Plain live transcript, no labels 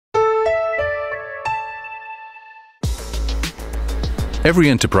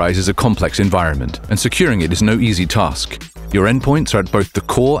Every enterprise is a complex environment, and securing it is no easy task. Your endpoints are at both the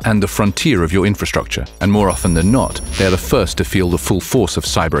core and the frontier of your infrastructure, and more often than not, they are the first to feel the full force of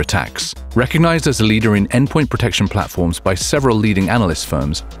cyber attacks. Recognized as a leader in endpoint protection platforms by several leading analyst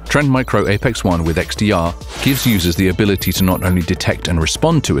firms, Trend Micro Apex One with XDR gives users the ability to not only detect and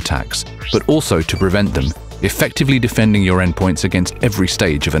respond to attacks, but also to prevent them, effectively defending your endpoints against every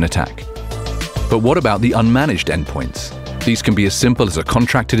stage of an attack. But what about the unmanaged endpoints? These can be as simple as a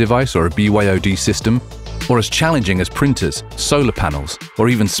contractor device or a BYOD system, or as challenging as printers, solar panels, or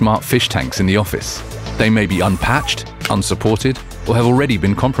even smart fish tanks in the office. They may be unpatched, unsupported, or have already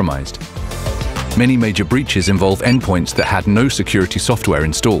been compromised. Many major breaches involve endpoints that had no security software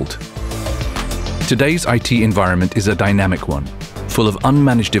installed. Today's IT environment is a dynamic one, full of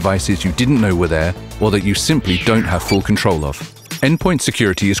unmanaged devices you didn't know were there or that you simply don't have full control of. Endpoint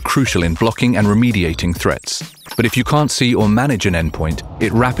security is crucial in blocking and remediating threats. But if you can't see or manage an endpoint,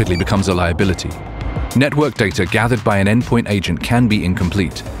 it rapidly becomes a liability. Network data gathered by an endpoint agent can be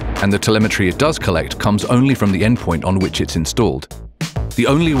incomplete, and the telemetry it does collect comes only from the endpoint on which it's installed. The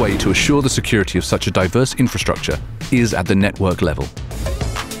only way to assure the security of such a diverse infrastructure is at the network level.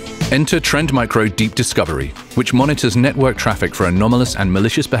 Enter Trend Micro Deep Discovery, which monitors network traffic for anomalous and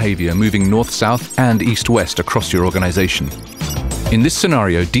malicious behavior moving north-south and east-west across your organization. In this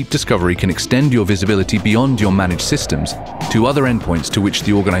scenario, Deep Discovery can extend your visibility beyond your managed systems to other endpoints to which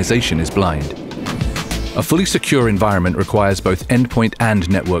the organization is blind. A fully secure environment requires both endpoint and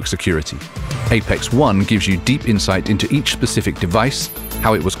network security. Apex One gives you deep insight into each specific device,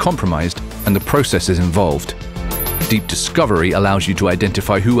 how it was compromised, and the processes involved. Deep Discovery allows you to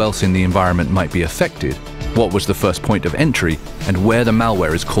identify who else in the environment might be affected, what was the first point of entry, and where the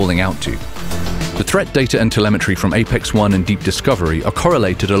malware is calling out to. The threat data and telemetry from Apex One and Deep Discovery are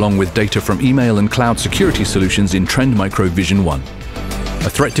correlated along with data from email and cloud security solutions in Trend Micro Vision One, a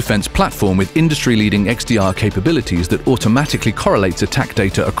threat defense platform with industry-leading XDR capabilities that automatically correlates attack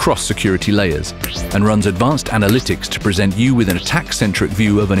data across security layers and runs advanced analytics to present you with an attack-centric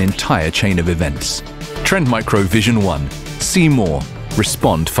view of an entire chain of events. Trend Micro Vision One. See more.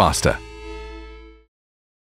 Respond faster.